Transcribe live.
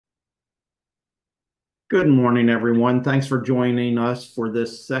Good morning, everyone. Thanks for joining us for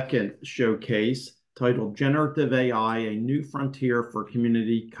this second showcase titled Generative AI, a New Frontier for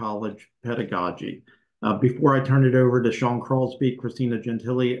Community College Pedagogy. Before I turn it over to Shawn Crosby, Christina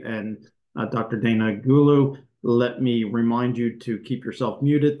Gentile, and Dr. Dana Gullo, let me remind you to keep yourself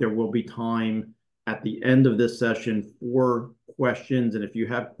muted. There will be time at the end of this session for questions. And if you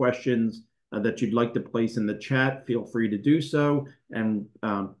have questions that you'd like to place in the chat, feel free to do so. And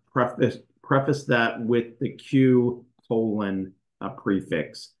preface that with the Q colon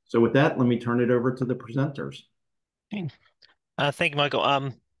prefix. So with that, let me turn it over to the presenters. Thank you,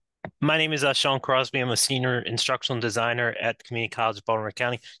 Michael. My name is Shawn Crosby. I'm a senior instructional designer at the Community College of Baltimore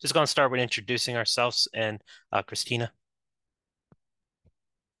County. Just going to start with introducing ourselves and Christina.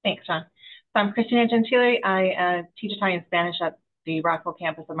 Thanks, Shawn. So I'm Christina Gentile. I teach Italian and Spanish at the Rockville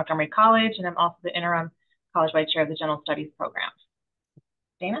campus of Montgomery College, and I'm also the interim college-wide chair of the General Studies program.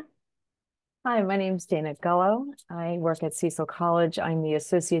 Dana? Hi, my name is Dana Gullo. I work at Cecil College. I'm the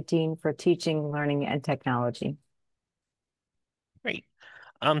Associate Dean for Teaching, Learning, and Technology. Great.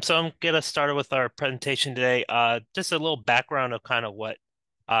 So I'm going to start with our presentation today. Just a little background of kind of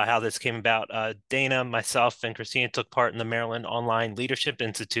how this came about. Dana, myself, and Christina took part in the Maryland Online Leadership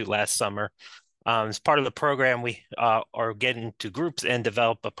Institute last summer. As part of the program, we are getting to groups and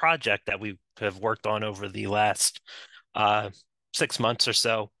develop a project that we have worked on over the last 6 months or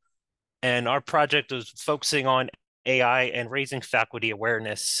so. And our project was focusing on AI and raising faculty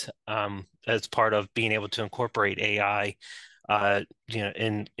awareness as part of being able to incorporate AI,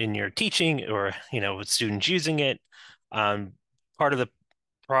 in your teaching or with students using it. Part of the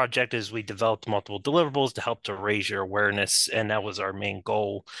project is we developed multiple deliverables to help to raise your awareness, and that was our main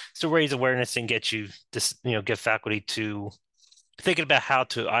goal: to raise awareness and get you this, get faculty to thinking about how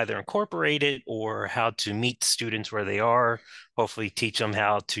to either incorporate it or how to meet students where they are, hopefully teach them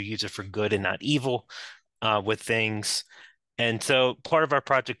how to use it for good and not evil with things. And so part of our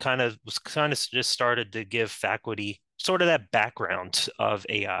project kind of just started to give faculty sort of that background of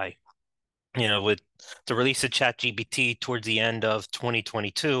AI. With the release of ChatGPT towards the end of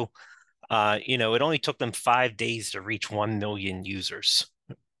 2022, it only took them 5 days to reach 1 million users.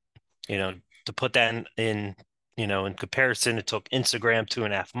 To put that in comparison, it took Instagram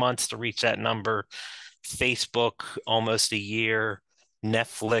 2.5 months to reach that number, Facebook almost a year,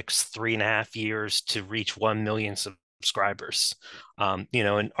 Netflix 3.5 years to reach 1 million subscribers.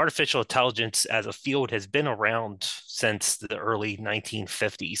 And artificial intelligence as a field has been around since the early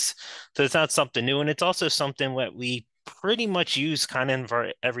 1950s. So it's not something new. And it's also something that we pretty much use kind of in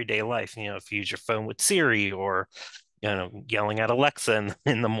our everyday life. If you use your phone with Siri, or yelling at Alexa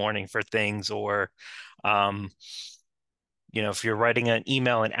in the morning for things, or if you're writing an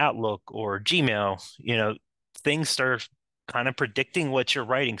email in Outlook or Gmail, things start kind of predicting what you're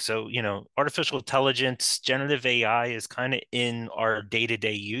writing. So, artificial intelligence, generative AI is kind of in our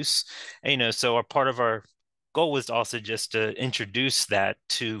day-to-day use. And, so a part of our goal was also just to introduce that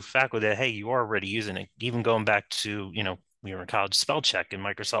to faculty that, hey, you are already using it. Even going back to, we were in college, spell check and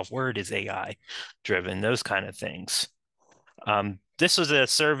Microsoft Word is AI driven, those kind of things. This was a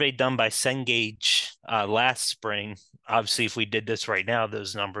survey done by Cengage last spring. Obviously, if we did this right now,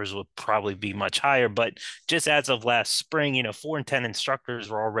 those numbers would probably be much higher. But just as of last spring, 4 in 10 instructors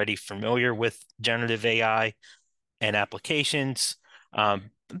were already familiar with generative AI and applications.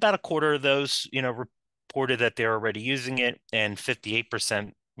 About a quarter of those, reported that they're already using it, and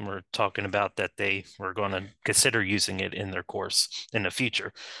 58% were talking about that they were going to consider using it in their course in the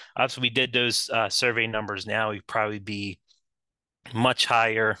future. Obviously, we did those survey numbers now. We'd probably be much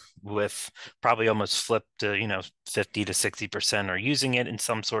higher, with probably almost flipped to 50 to 60% are using it in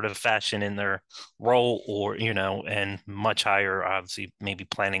some sort of fashion in their role, or and much higher obviously maybe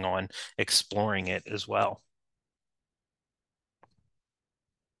planning on exploring it as well.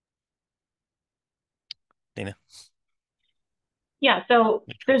 Dana? Yeah, so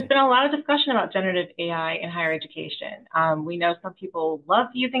there's been a lot of discussion about generative AI in higher education. We know some people love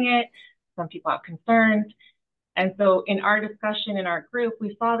using it, some people have concerns. And so in our discussion in our group,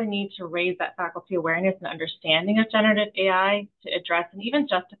 we saw the need to raise that faculty awareness and understanding of generative AI to address and even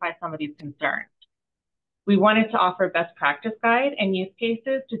justify some of these concerns. We wanted to offer a best practice guide and use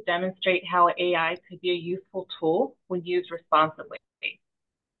cases to demonstrate how AI could be a useful tool when used responsibly.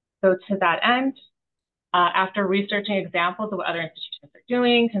 So to that end, after researching examples of what other institutions are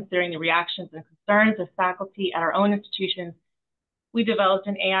doing, considering the reactions and concerns of faculty at our own institutions, we developed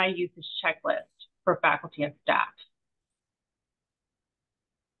an AI usage checklist for faculty and staff.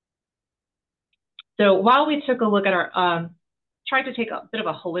 So while we took a look at our, tried to take a bit of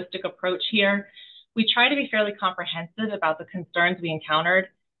a holistic approach here, we try to be fairly comprehensive about the concerns we encountered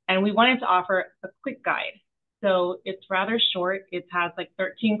And we wanted to offer a quick guide. So it's rather short. It has like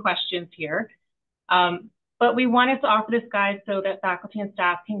 13 questions here. But we wanted to offer this guide so that faculty and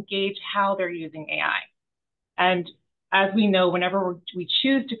staff can gauge how they're using AI. And as we know, whenever we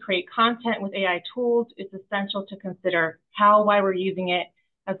choose to create content with AI tools, it's essential to consider how, why we're using it,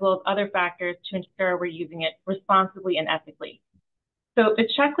 as well as other factors to ensure we're using it responsibly and ethically. So the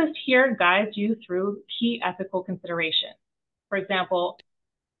checklist here guides you through key ethical considerations. For example,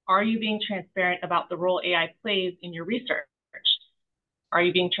 are you being transparent about the role AI plays in your research? Are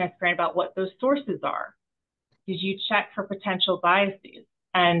you being transparent about what those sources are? Did you check for potential biases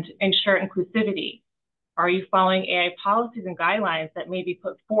and ensure inclusivity? Are you following AI policies and guidelines that may be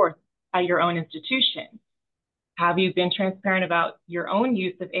put forth at your own institution? Have you been transparent about your own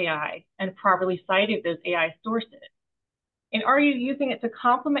use of AI and properly cited those AI sources? And are you using it to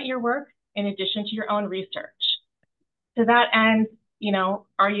complement your work in addition to your own research? To that end,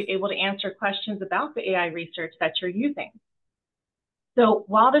 are you able to answer questions about the AI research that you're using? So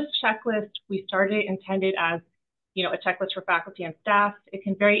while this checklist, we started intended as a checklist for faculty and staff, it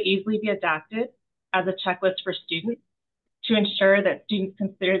can very easily be adapted as a checklist for students to ensure that students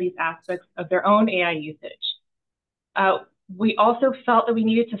consider these aspects of their own AI usage. We also felt that we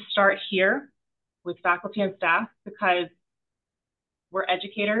needed to start here with faculty and staff because we're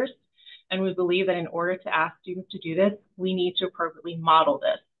educators, and we believe that in order to ask students to do this, we need to appropriately model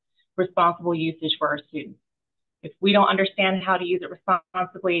this responsible usage for our students. If we don't understand how to use it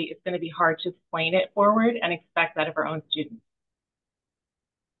responsibly, it's going to be hard to explain it forward and expect that of our own students.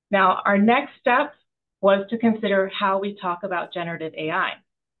 Now, our next step was to consider how we talk about generative AI.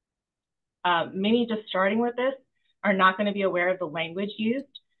 Many just starting with this are not going to be aware of the language used,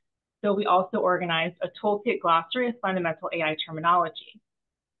 so we also organized a toolkit glossary of fundamental AI terminology.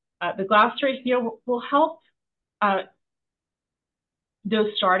 The glossary here will help those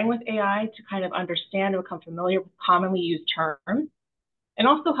starting with AI to kind of understand and become familiar with commonly used terms, and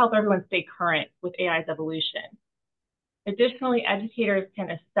also help everyone stay current with AI's evolution. Additionally, educators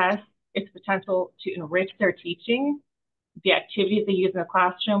can assess its potential to enrich their teaching, the activities they use in the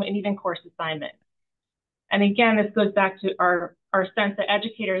classroom, and even course assignments. And again, this goes back to our sense that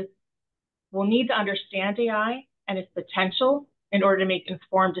educators will need to understand AI and its potential in order to make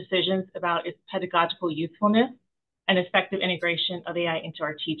informed decisions about its pedagogical usefulness and effective integration of AI into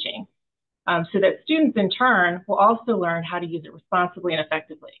our teaching, so that students in turn will also learn how to use it responsibly and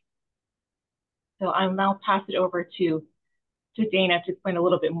effectively. So I'll now pass it over to Dana to explain a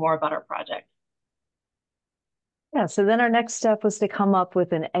little bit more about our project. Yeah, so then our next step was to come up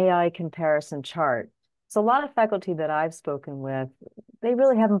with an AI comparison chart. So a lot of faculty that I've spoken with, they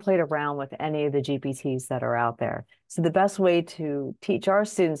really haven't played around with any of the GPTs that are out there. So the best way to teach our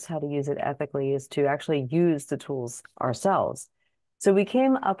students how to use it ethically is to actually use the tools ourselves. So we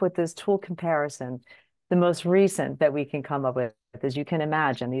came up with this tool comparison, the most recent that we can come up with. As you can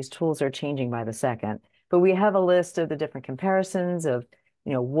imagine, these tools are changing by the second. But we have a list of the different comparisons of,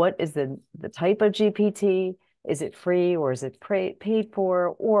 what is the type of GPT? Is it free or is it paid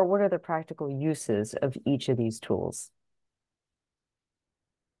for? Or what are the practical uses of each of these tools?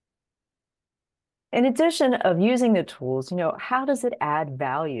 In addition of using the tools, how does it add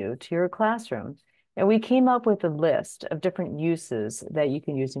value to your classroom? And we came up with a list of different uses that you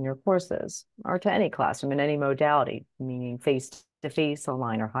can use in your courses or to any classroom in any modality, meaning face-to-face,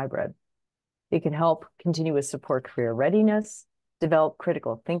 online, or hybrid. It can help continue to support career readiness, develop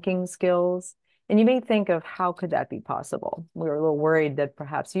critical thinking skills. And you may think of how could that be possible? We were a little worried that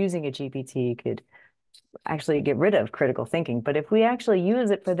perhaps using a GPT could actually get rid of critical thinking. But if we actually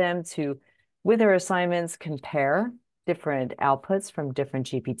use it for them to, with their assignments, compare different outputs from different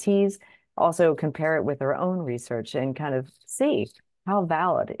GPTs, also compare it with their own research and kind of see how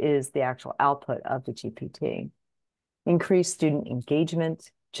valid is the actual output of the GPT. Increase student engagement,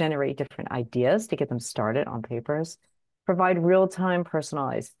 generate different ideas to get them started on papers, provide real-time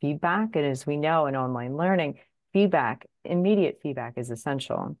personalized feedback. And as we know in online learning, immediate feedback is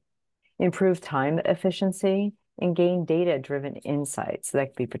essential. Improve time efficiency and gain data-driven insights that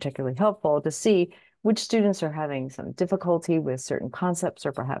could be particularly helpful to see which students are having some difficulty with certain concepts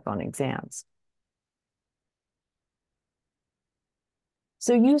or perhaps on exams.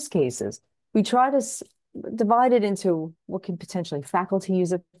 So use cases, we try to divide it into what can potentially faculty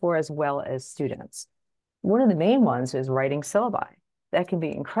use it for as well as students. One of the main ones is writing syllabi. That can be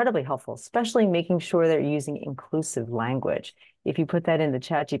incredibly helpful, especially making sure they're using inclusive language. If you put that in the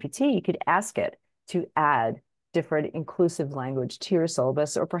ChatGPT, you could ask it to add different inclusive language to your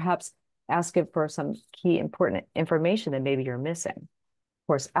syllabus, or perhaps ask it for some key important information that maybe you're missing.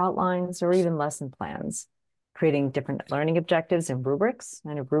 Course outlines or even lesson plans. creating different learning objectives and rubrics.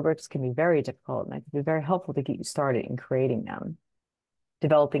 I know rubrics can be very difficult, and it can be very helpful to get you started in creating them.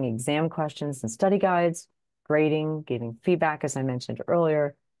 Developing exam questions and study guides, grading, giving feedback, as I mentioned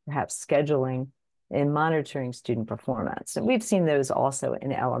earlier, perhaps scheduling, and monitoring student performance. And we've seen those also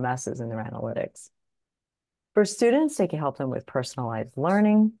in LMSs and their analytics. For students, they can help them with personalized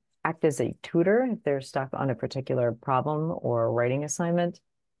learning, act as a tutor if they're stuck on a particular problem or writing assignment.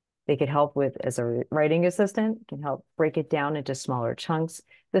 They could help with, as a writing assistant, can help break it down into smaller chunks.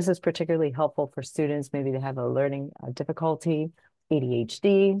 This is particularly helpful for students, maybe they have a learning difficulty,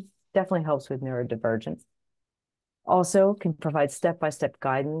 ADHD, definitely helps with neurodivergence. Also can provide step-by-step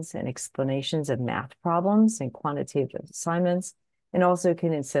guidance and explanations of math problems and quantitative assignments, and also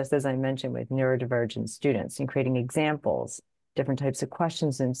can assist, as I mentioned, with neurodivergent students in creating examples, different types of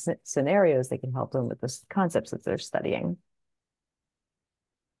questions and scenarios that can help them with the concepts that they're studying.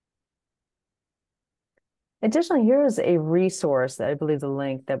 Additionally, here is a resource that I believe the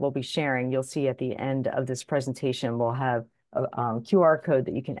link that we'll be sharing, you'll see at the end of this presentation, we'll have a QR code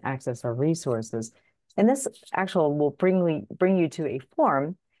that you can access our resources. And this actual will bring you to a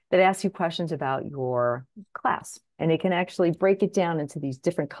form that asks you questions about your class. And it can actually break it down into these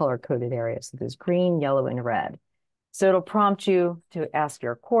different color-coded areas. So there's green, yellow, and red. So it'll prompt you to ask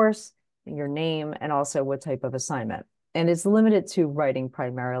your course, your name, and also what type of assignment. And it's limited to writing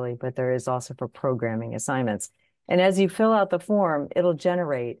primarily, but there is also for programming assignments. And as you fill out the form, it'll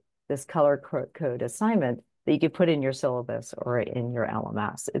generate this color code assignment that you can put in your syllabus or in your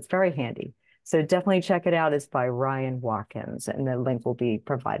LMS. It's very handy. So definitely check it out. It's by Ryan Watkins, and the link will be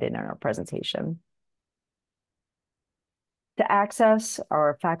provided in our presentation. To access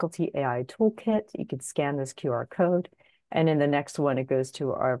our faculty AI toolkit, you can scan this QR code. And in the next one, it goes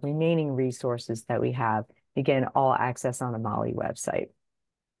to our remaining resources that we have. Again, all access on the Molly website.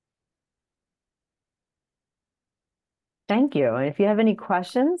 Thank you. And if you have any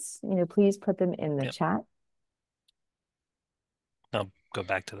questions, please put them in the chat. I'll go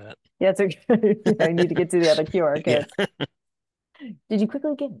back to that. Yeah, it's okay. I need to get to the other QR code. Yeah. Did you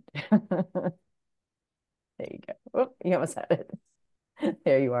quickly get it? There you go. Oh, you almost had it.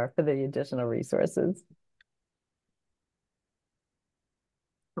 There you are for the additional resources.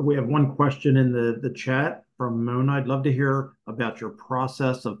 We have one question in the chat from Mona. I'd love to hear about your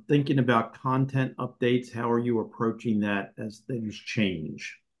process of thinking about content updates. How are you approaching that as things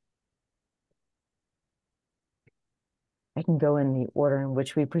change? I can go in the order in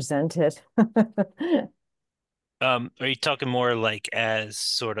which we present it. Are you talking more like as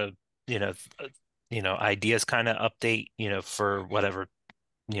sort of, ideas kind of update, for whatever,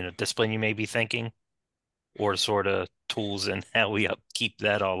 discipline you may be thinking, or sort of tools and how we keep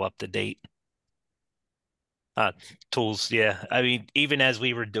that all up to date? Tools, yeah. I mean, even as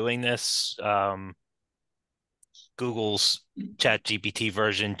we were doing this, Google's ChatGPT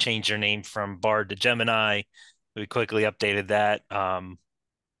version changed their name from Bard to Gemini. We quickly updated that.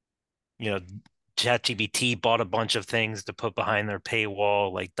 ChatGPT bought a bunch of things to put behind their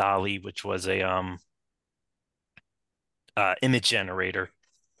paywall, like Dolly, which was a image generator.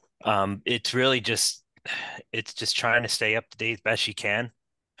 It's really just trying to stay up to date as best you can.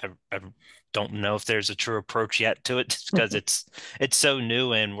 I don't know if there's a true approach yet to it, just because it's so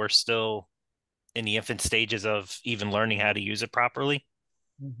new and we're still in the infant stages of even learning how to use it properly.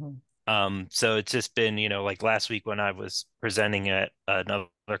 Mm-hmm. So it's just been, like last week when I was presenting at another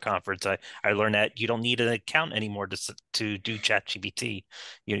conference, I learned that you don't need an account anymore to do ChatGPT.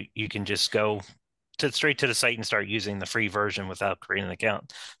 You can just go straight to the site and start using the free version without creating an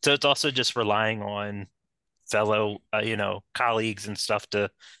account. So it's also just relying on fellow, colleagues and stuff to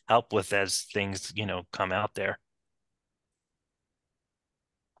help with as things, come out there.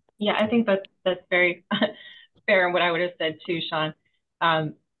 Yeah, I think that's very fair in what I would have said too, Shawn.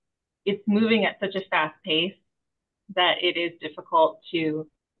 It's moving at such a fast pace that it is difficult to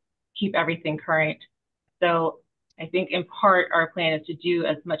keep everything current. So I think in part our plan is to do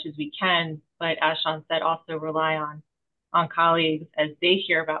as much as we can, but as Shawn said, also rely on colleagues as they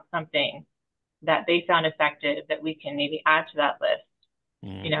hear about something that they found effective that we can maybe add to that list.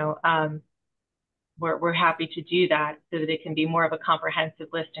 We're happy to do that so that it can be more of a comprehensive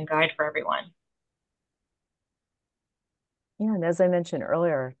list and guide for everyone. Yeah, and as I mentioned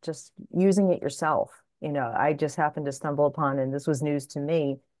earlier, just using it yourself. I just happened to stumble upon, and this was news to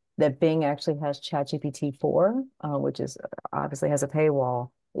me, that Bing actually has ChatGPT 4, which is obviously has a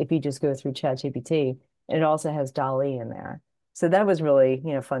paywall if you just go through ChatGPT. And it also has DALL-E in there. So that was really,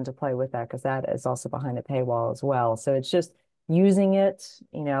 fun to play with that, because that is also behind a paywall as well. So it's just using it.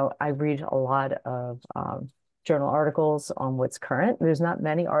 I read a lot of journal articles on what's current. There's not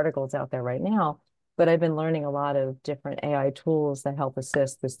many articles out there right now but I've been learning a lot of different AI tools that help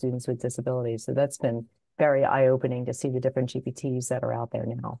assist the students with disabilities. So that's been very eye-opening to see the different GPTs that are out there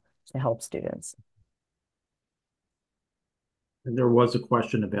now to help students. And there was a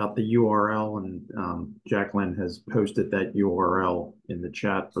question about the URL, and Jacqueline has posted that URL in the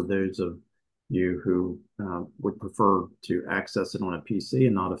chat for those of you who would prefer to access it on a PC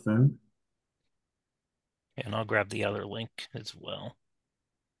and not a phone. And I'll grab the other link as well.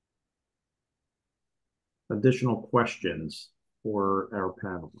 Additional questions for our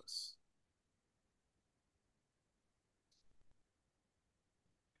panelists?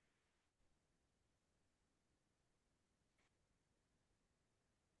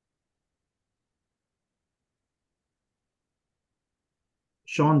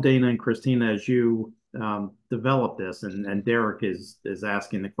 Shawn, Dana, and Christina, as you develop this, and Derek is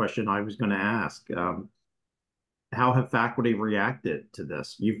asking the question I was going to ask, how have faculty reacted to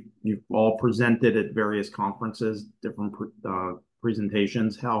this? You've all presented at various conferences, different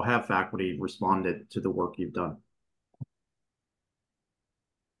presentations. How have faculty responded to the work you've done?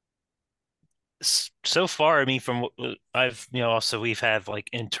 So far, I mean, from what I've, also we've had like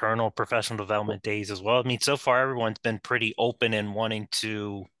internal professional development days as well. I mean, so far everyone's been pretty open and wanting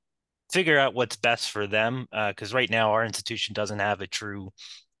to figure out what's best for them. Because right now our institution doesn't have a true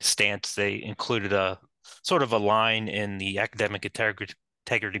stance. They included a sort of a line in the academic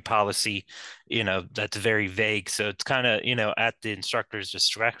integrity policy, that's very vague. So it's kind of, at the instructor's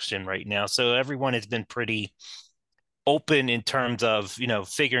discretion right now. So everyone has been pretty open in terms of,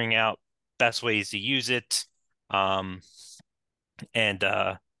 figuring out best ways to use it, and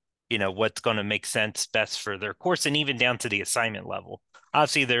what's going to make sense best for their course, and even down to the assignment level.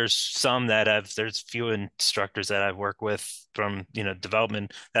 Obviously, there's few instructors that I've worked with from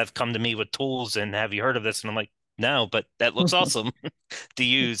development that have come to me with tools and have you heard of this? And I'm like, no, but that looks awesome to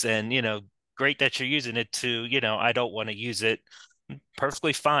use, and great that you're using it to, I don't want to use it.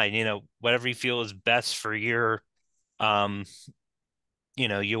 Perfectly fine, whatever you feel is best for your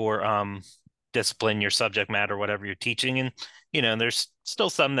your discipline, your subject matter, whatever you're teaching. And there's still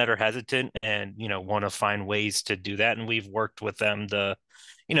some that are hesitant and want to find ways to do that, and we've worked with them to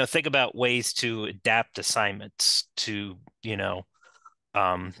think about ways to adapt assignments to I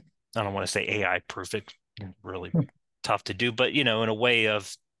don't want to say AI perfect, really tough to do, but in a way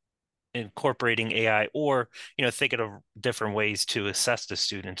of incorporating AI, or thinking of different ways to assess the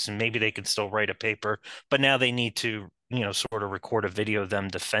students, and maybe they can still write a paper, but now they need to sort of record a video of them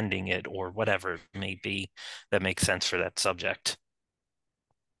defending it or whatever it may be that makes sense for that subject.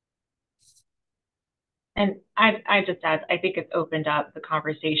 And I just add, I think it's opened up the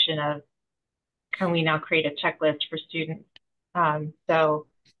conversation of, can we now create a checklist for students? So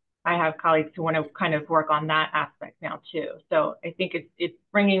I have colleagues who want to kind of work on that aspect now too. So I think it's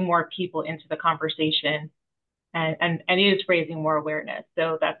bringing more people into the conversation, and it is raising more awareness.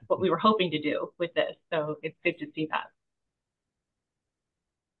 So that's what we were hoping to do with this. So it's good to see that.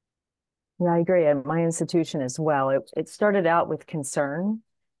 Yeah, I agree. At my institution as well, it started out with concern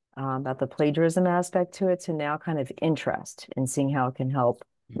about the plagiarism aspect to it, to now kind of interest in seeing how it can help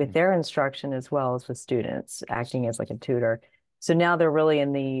with their instruction as well as with students, acting as like a tutor. So now they're really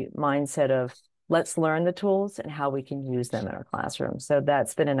in the mindset of, let's learn the tools and how we can use them in our classroom. So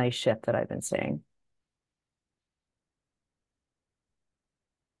that's been a nice shift that I've been seeing.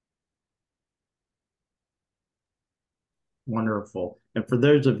 Wonderful. And for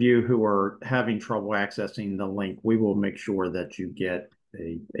those of you who are having trouble accessing the link, we will make sure that you get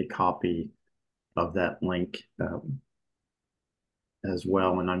a copy of that link as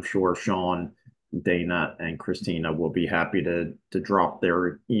well. And I'm sure Shawn, Dana, and Christina will be happy to drop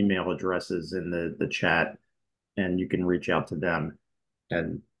their email addresses in the chat, and you can reach out to them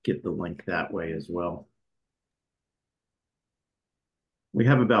and get the link that way as well. We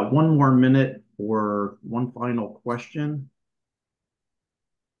have about 1 more minute for one final question.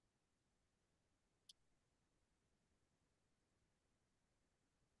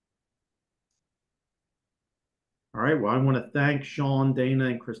 All right, well, I want to thank Shawn, Dana,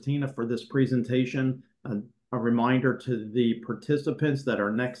 and Christina for this presentation. A reminder to the participants that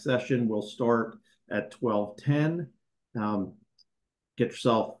our next session will start at 12:10. Get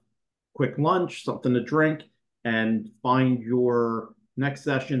yourself quick lunch, something to drink, and find your next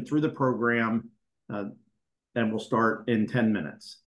session through the program, and we'll start in 10 minutes.